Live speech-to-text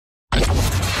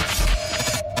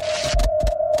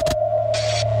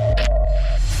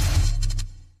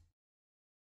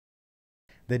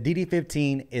The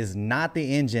DD15 is not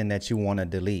the engine that you want to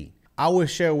delete. I will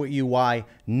share with you why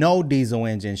no diesel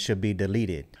engine should be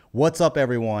deleted. What's up,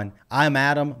 everyone? I'm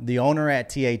Adam, the owner at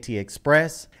TAT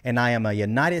Express, and I am a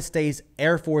United States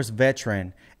Air Force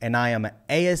veteran, and I am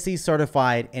ASC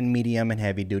certified in medium and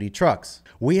heavy duty trucks.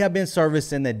 We have been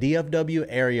serviced in the DFW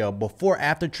area before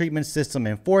after treatment system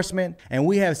enforcement, and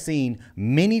we have seen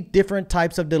many different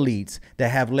types of deletes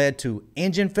that have led to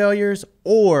engine failures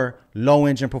or low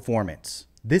engine performance.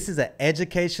 This is an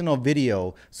educational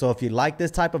video, so if you like this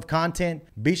type of content,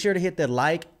 be sure to hit the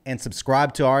like and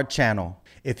subscribe to our channel.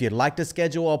 If you'd like to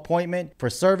schedule an appointment for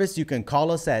service, you can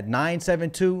call us at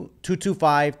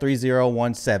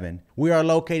 972-225-3017. We are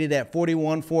located at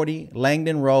 4140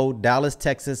 Langdon Road, Dallas,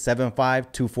 Texas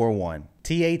 75241.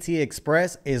 TAT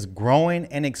Express is growing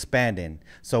and expanding,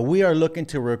 so we are looking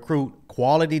to recruit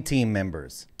quality team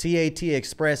members. TAT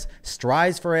Express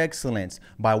strives for excellence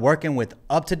by working with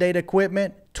up-to-date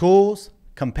equipment, tools,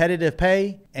 competitive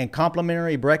pay, and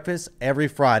complimentary breakfast every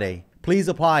Friday. Please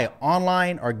apply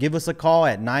online or give us a call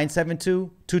at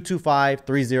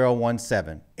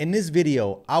 972-225-3017. In this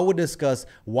video, I will discuss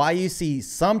why you see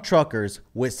some truckers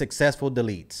with successful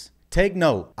deletes. Take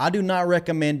note, I do not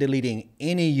recommend deleting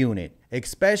any unit,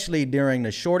 especially during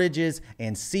the shortages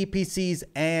in CPCs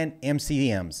and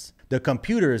MCMs. The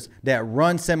computers that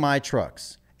run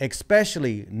semi-trucks,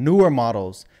 especially newer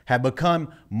models, have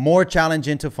become more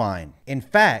challenging to find. In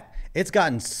fact, it's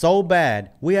gotten so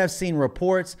bad, we have seen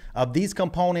reports of these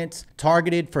components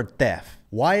targeted for theft.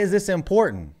 Why is this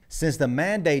important? Since the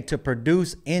mandate to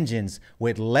produce engines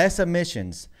with less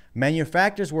emissions,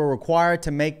 manufacturers were required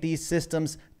to make these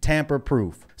systems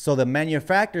tamper-proof. So the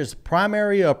manufacturer's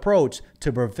primary approach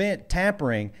to prevent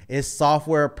tampering is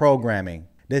software programming.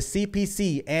 The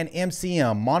CPC and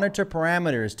MCM monitor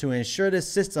parameters to ensure the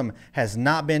system has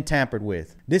not been tampered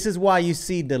with. This is why you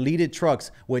see deleted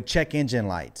trucks with check engine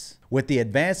lights. With the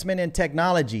advancement in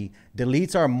technology,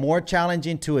 deletes are more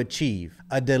challenging to achieve.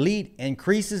 A delete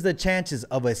increases the chances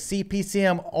of a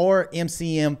CPCM or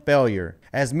MCM failure.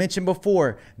 As mentioned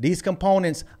before, these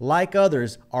components, like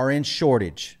others, are in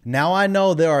shortage. Now I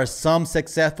know there are some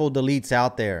successful deletes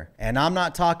out there, and I'm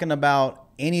not talking about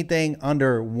anything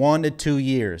under 1 to 2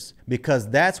 years, because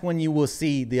that's when you will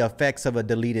see the effects of a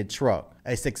deleted truck.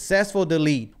 A successful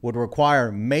delete would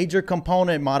require major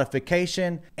component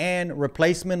modification and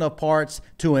replacement of parts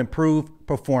to improve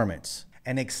performance.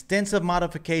 An extensive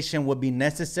modification would be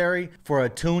necessary for a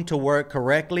tune to work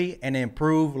correctly and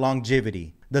improve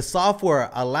longevity. The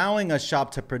software allowing a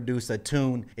shop to produce a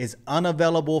tune is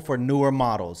unavailable for newer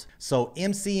models, so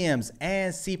MCMs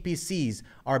and CPCs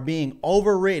are being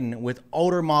overwritten with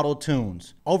older model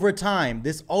tunes. Over time,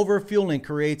 this overfueling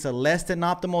creates a less than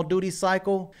optimal duty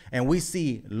cycle, and we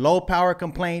see low power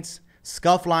complaints,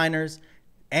 scuff liners,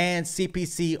 and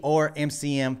CPC or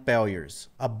MCM failures.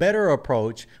 A better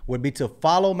approach would be to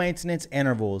follow maintenance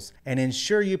intervals and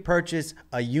ensure you purchase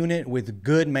a unit with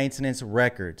good maintenance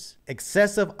records.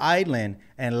 Excessive idling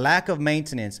and lack of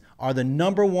maintenance are the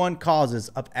 #1 causes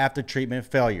of after-treatment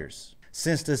failures.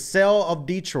 Since the sale of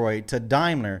Detroit to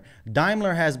Daimler,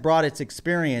 Daimler has brought its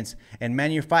experience in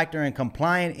manufacturing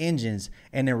compliant engines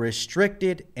in a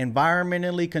restricted,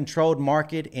 environmentally controlled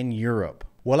market in Europe.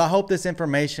 Well, I hope this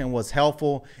information was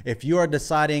helpful if you are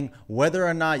deciding whether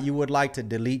or not you would like to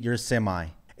delete your semi.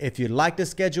 If you'd like to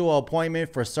schedule an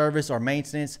appointment for service or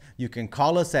maintenance, you can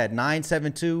call us at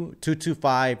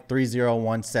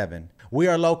 972-225-3017. We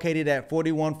are located at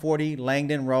 4140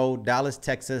 Langdon Road, Dallas,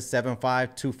 Texas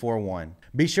 75241.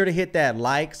 Be sure to hit that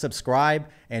like, subscribe,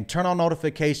 and turn on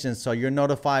notifications so you're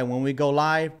notified when we go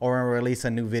live or when we release a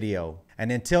new video.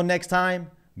 And until next time,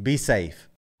 be safe.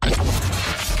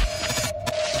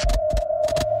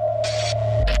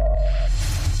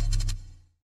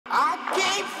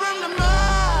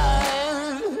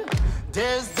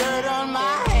 There's dirt on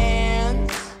my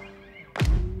hands.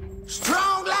 Strong.